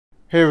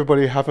Hey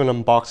everybody, have an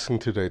unboxing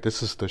today.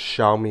 This is the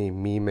Xiaomi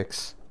Mi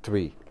Mix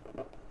 3.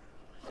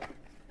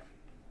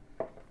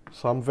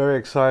 So I'm very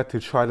excited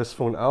to try this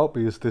phone out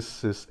because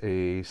this is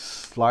a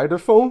slider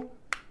phone.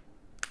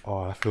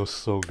 Oh, that feels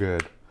so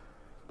good.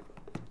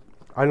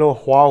 I know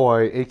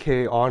Huawei,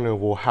 aka Honor,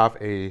 will have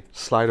a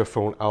slider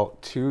phone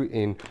out too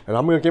and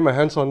I'm gonna get my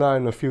hands on that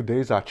in a few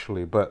days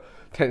actually, but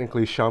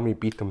technically Xiaomi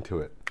beat them to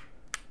it.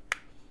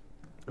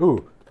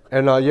 Ooh.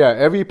 And yeah,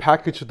 every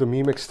package of the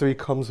Mi Mix 3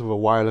 comes with a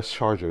wireless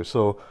charger,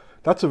 so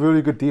that's a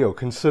really good deal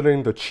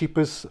considering the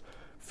cheapest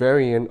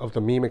variant of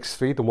the Mi Mix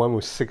 3, the one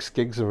with 6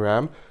 gigs of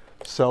RAM,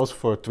 sells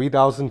for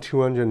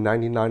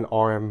 3,299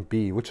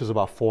 RMB, which is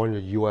about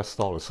 400 US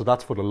dollars. So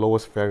that's for the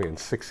lowest variant,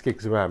 6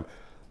 gigs of RAM.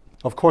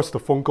 Of course, the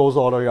phone goes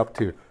all the way up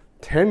to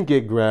 10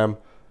 gig RAM.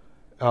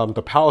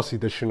 The Palace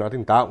Edition, I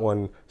think that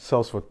one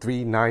sells for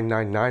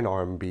 3,999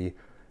 RMB,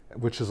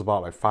 which is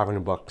about like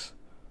 500 bucks.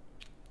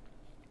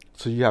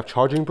 So you have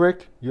charging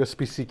brick,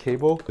 USB-C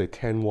cable, the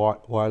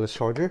 10-watt wireless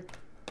charger,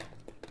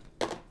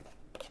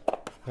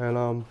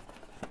 and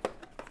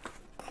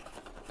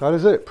that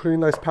is it. Pretty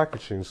nice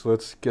packaging. So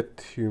let's get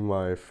to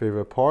my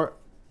favorite part.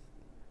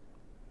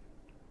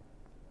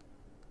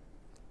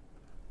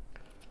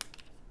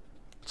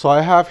 So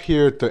I have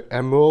here the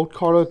emerald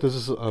color. This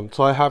is so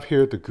I have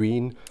here the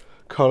green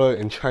color.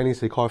 In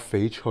Chinese they call it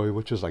fei choy,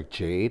 which is like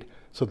jade.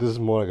 So this is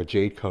more like a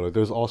jade color.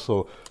 There's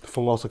also, the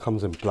phone also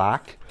comes in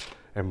black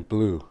and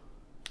blue.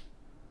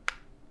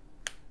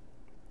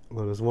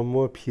 Well, there's one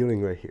more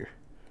peeling right here.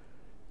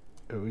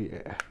 Oh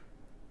yeah.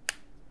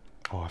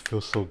 Oh, it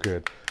feels so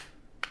good.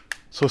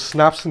 So it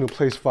snaps into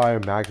place via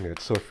magnet,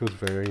 so it feels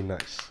very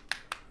nice.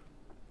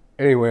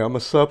 Anyway, I'm gonna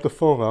set up the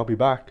phone. I'll be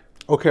back.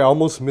 Okay, I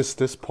almost missed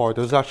this part.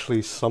 There's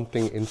actually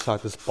something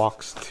inside this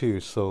box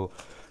too. So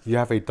you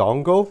have a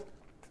dongle,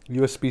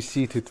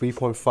 USB-C to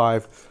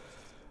 3.5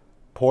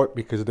 port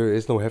because there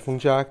is no headphone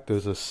jack.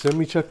 There's a SIM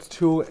ejector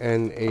tool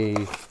and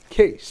a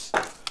case.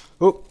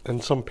 Oh,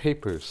 and some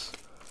papers.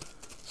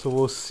 So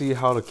we'll see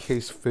how the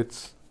case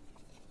fits.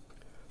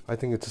 I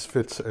think it just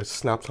fits, it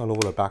snaps on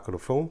over the back of the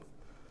phone.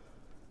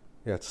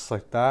 Yeah, it's just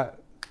like that.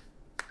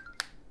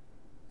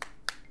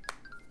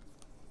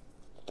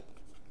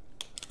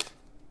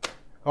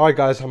 Alright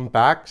guys, I'm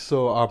back.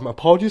 So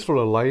apologies for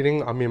the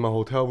lighting. I'm in my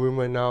hotel room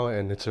right now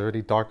and it's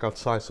already dark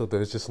outside, so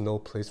there's just no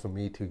place for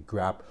me to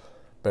grab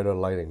better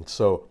lighting.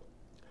 So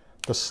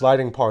the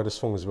sliding part of this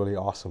phone is really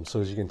awesome.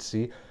 So as you can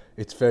see,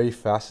 it's very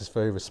fast, it's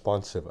very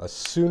responsive. As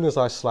soon as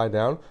I slide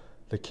down,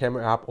 the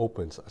camera app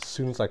opens. As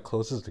soon as I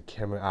closes, the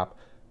camera app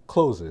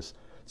closes.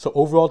 So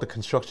overall, the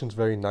construction is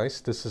very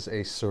nice. This is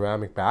a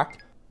ceramic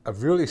back, a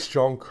really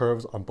strong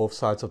curves on both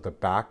sides of the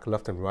back,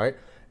 left and right,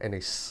 and a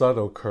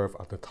subtle curve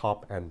at the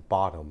top and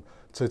bottom.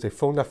 So it's a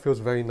phone that feels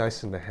very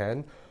nice in the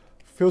hand.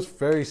 Feels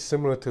very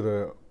similar to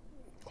the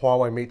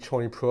Huawei Mate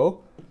 20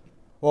 Pro.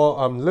 Well,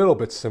 a little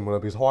bit similar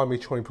because Huawei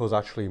Mate 20 Pro is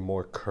actually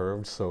more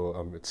curved,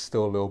 so it's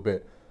still a little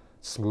bit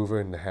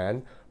smoother in the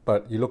hand.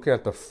 But you looking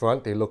at the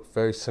front, they look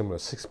very similar.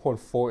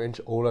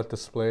 6.4-inch OLED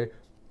display,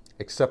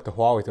 except the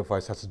Huawei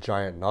device has a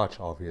giant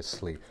notch,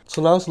 obviously.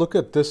 So now let's look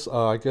at this.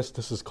 I guess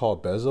this is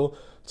called bezel.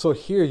 So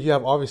here you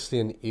have obviously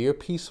an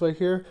earpiece right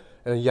here,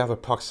 and then you have a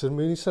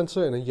proximity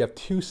sensor, and then you have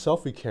two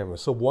selfie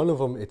cameras. So one of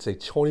them, it's a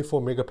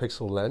 24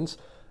 megapixel lens,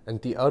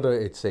 and the other,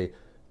 it's a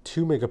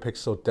 2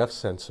 megapixel depth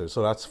sensor.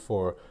 So that's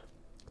for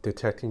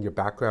detecting your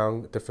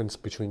background, difference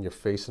between your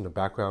face and the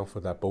background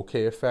for that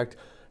bokeh effect.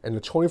 And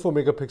the 24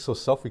 megapixel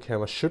selfie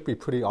camera should be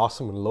pretty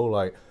awesome in low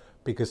light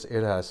because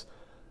it has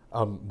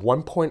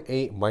 1.8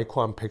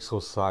 micron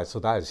pixel size. So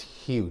that is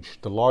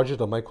huge. The larger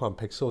the micron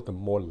pixel, the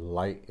more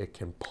light it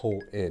can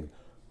pull in.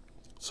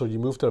 So you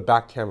move to the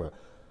back camera.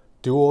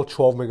 Dual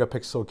 12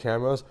 megapixel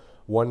cameras,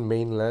 one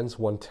main lens,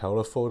 one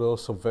telephoto.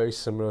 So very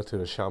similar to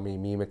the Xiaomi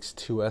Mi Mix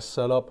 2S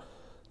setup.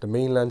 The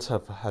main lens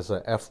has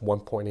a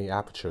f1.8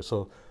 aperture,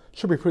 so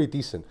should be pretty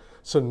decent.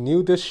 So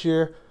new this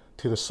year,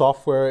 to the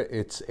software,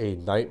 it's a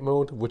night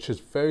mode, which is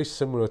very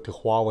similar to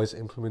Huawei's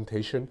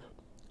implementation.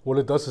 What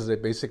it does is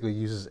it basically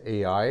uses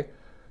AI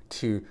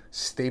to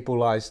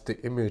stabilize the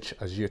image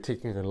as you're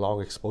taking a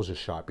long exposure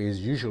shot. Because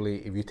usually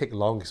if you take a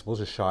long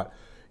exposure shot,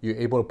 you're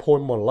able to pour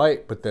in more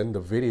light, but then the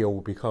video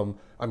will become,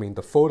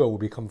 the photo will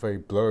become very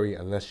blurry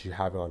unless you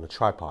have it on a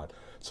tripod.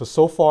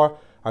 So far,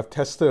 I've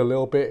tested a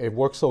little bit. It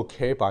works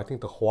okay, but I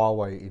think the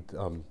Huawei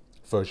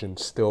version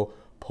still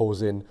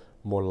pulls in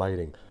more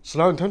lighting. So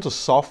now in terms of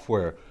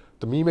software,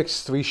 the Mi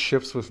Mix 3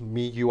 ships with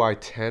MIUI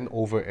 10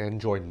 over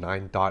Android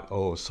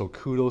 9.0. So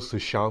kudos to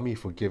Xiaomi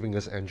for giving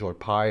us Android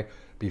Pie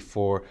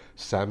before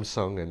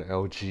Samsung and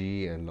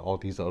LG and all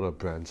these other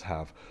brands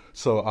have.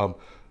 So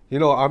you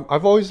know,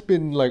 I've always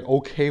been like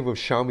okay with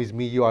Xiaomi's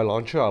MIUI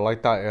launcher. I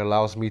like that it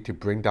allows me to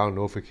bring down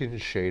notification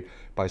shade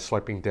by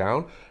swiping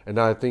down. And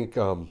I think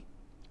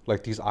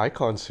like these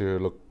icons here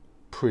look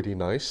pretty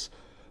nice.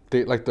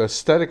 Like the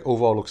aesthetic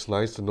overall looks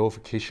nice. The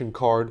notification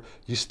card,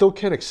 you still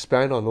can't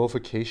expand on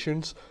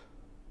notifications,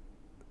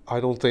 I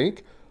don't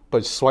think,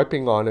 but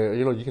swiping on it,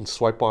 you know, you can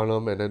swipe on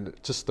them and then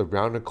just the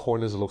rounded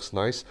corners looks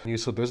nice.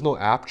 So there's no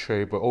app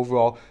tray, but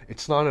overall,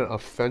 it's not an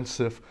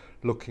offensive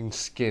looking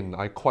skin.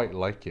 I quite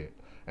like it.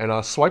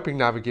 And swiping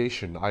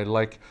navigation, I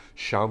like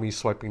Xiaomi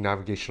swiping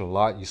navigation a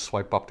lot. You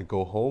swipe up to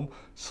go home,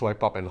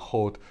 swipe up and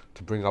hold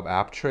to bring up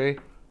app tray,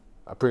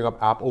 bring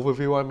up app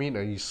overview, I mean,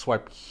 and you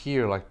swipe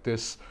here like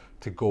this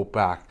to go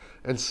back.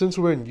 And since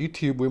we're in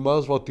YouTube, we might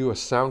as well do a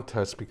sound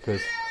test,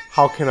 because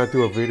how can I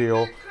do a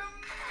video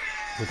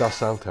without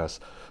sound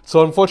test?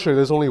 So unfortunately,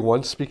 there's only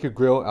one speaker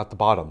grill at the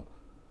bottom,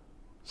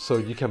 so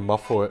you can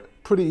muffle it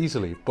pretty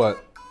easily,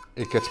 but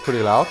it gets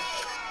pretty loud.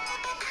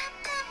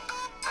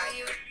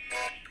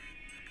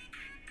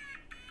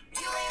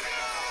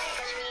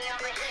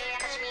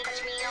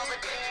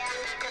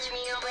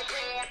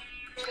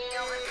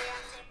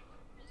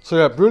 So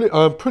yeah, really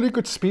pretty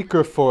good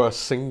speaker for a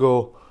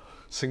single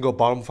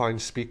bottom fine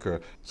speaker.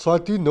 So I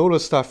do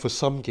notice that for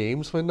some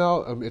games right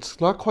now,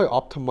 it's not quite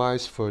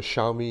optimized for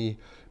Xiaomi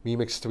Mi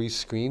Mix 3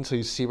 screen. So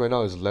you see right now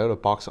there's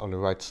letterbox on the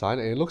right side,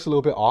 and it looks a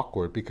little bit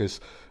awkward because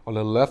on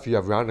the left you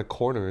have rounded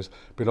corners,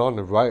 but on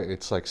the right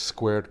it's like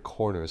squared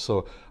corners.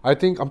 So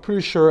I'm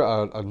pretty sure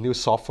a new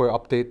software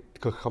update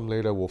could come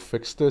later will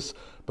fix this,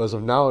 but as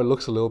of now it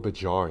looks a little bit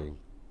jarring.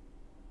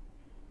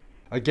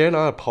 Again,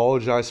 I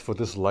apologize for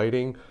this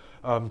lighting.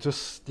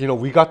 Just, you know,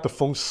 we got the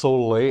phone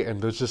so late, and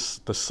there's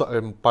just the sun,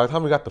 and by the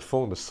time we got the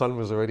phone, the sun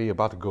was already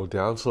about to go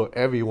down. So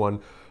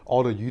everyone,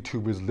 all the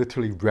YouTubers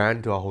literally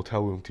ran to our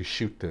hotel room to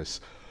shoot this.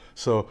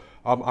 So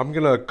I'm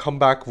gonna come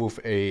back with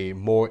a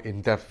more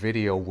in-depth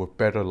video with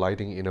better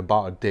lighting in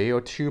about a day or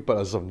two, but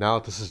as of now,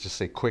 this is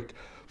just a quick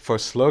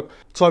first look.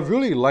 So I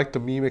really like the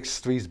Mi Mix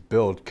 3's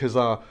build, because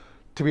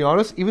to be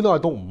honest, even though I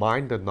don't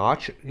mind the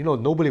notch, you know,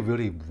 nobody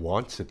really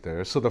wants it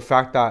there. So the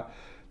fact that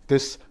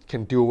this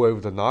can do away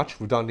with the notch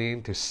without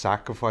needing to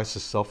sacrifice the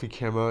selfie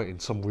camera in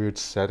some weird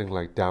setting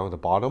like down at the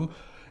bottom.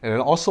 And then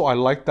also I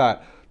like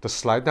that the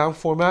slide down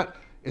format,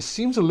 it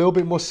seems a little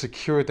bit more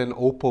secure than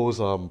Oppo's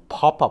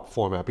pop-up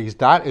format, because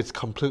that is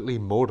completely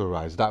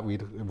motorized. That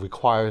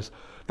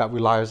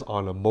relies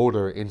on a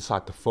motor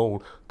inside the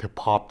phone to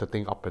pop the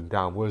thing up and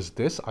down. Whereas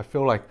this, I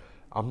feel like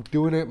I'm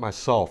doing it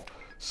myself.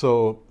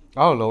 So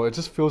I don't know, it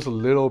just feels a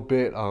little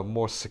bit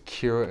more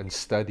secure and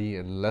steady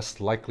and less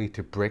likely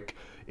to break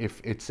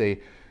if it's a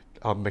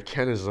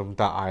mechanism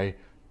that I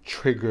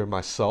trigger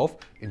myself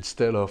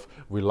instead of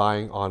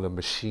relying on a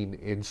machine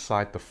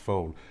inside the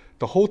phone.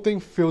 The whole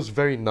thing feels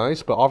very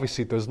nice, but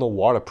obviously there's no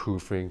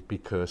waterproofing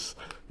because,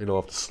 you know,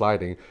 of the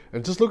sliding.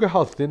 And just look at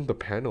how thin the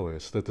panel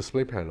is, the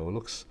display panel. It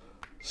looks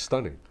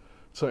stunning.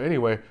 So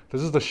anyway,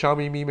 this is the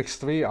Xiaomi Mi Mix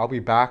 3. I'll be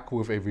back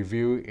with a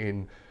review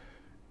in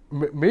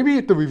maybe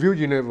the review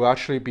unit will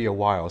actually be a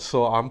while,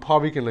 so I'm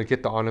probably going to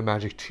get the Honor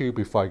Magic 2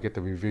 before I get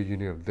the review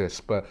unit of this,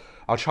 but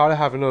I'll try to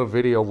have another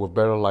video with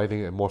better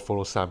lighting and more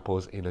photo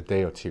samples in a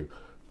day or two.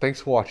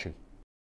 Thanks for watching.